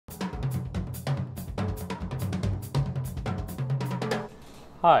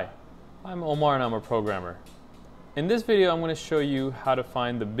Hi, I'm Omar and I'm a programmer. In this video I'm going to show you how to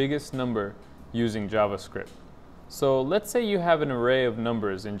find the biggest number using JavaScript. So let's say you have an array of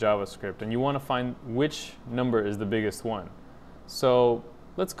numbers in JavaScript and you want to find which number is the biggest one. So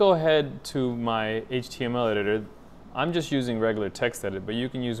let's go ahead to my HTML editor. I'm just using regular text edit, but you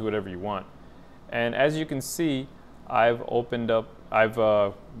can use whatever you want. And as you can see, I've wrote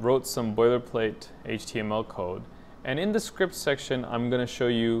some boilerplate HTML code. And in the script section, I'm going to show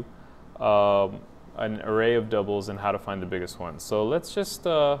you an array of doubles and how to find the biggest one. So let's just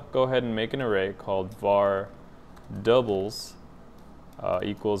go ahead and make an array called var doubles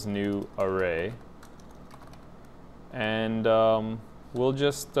equals new array. And we'll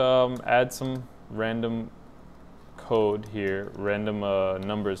just add some random code here, random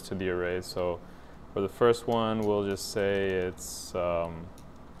numbers to the array. So for the first one, we'll just say it's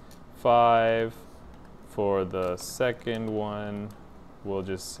 5. For the second one, we'll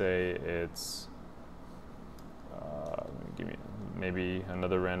just say it's, give me maybe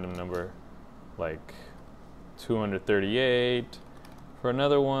another random number, like 238. For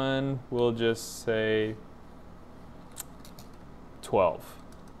another one, we'll just say 12.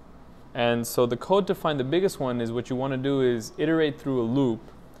 And so the code to find the biggest one is what you want to do is iterate through a loop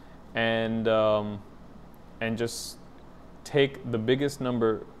and just take the biggest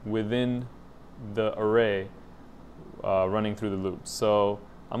number within the array running through the loop. So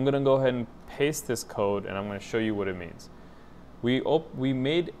I'm going to go ahead and paste this code and I'm going to show you what it means. We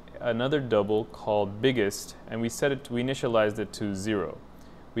made another double called biggest and we initialized it to 0.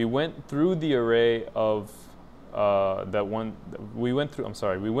 We went through the array of we went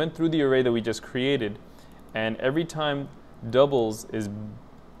through the array that we just created, and every time doubles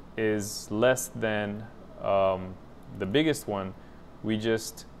is less than the biggest one, we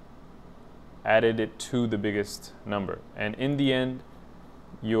just added it to the biggest number. And in the end,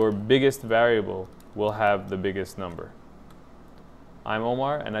 your biggest variable will have the biggest number. I'm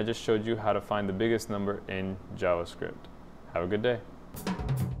Omar, and I just showed you how to find the biggest number in JavaScript. Have a good day.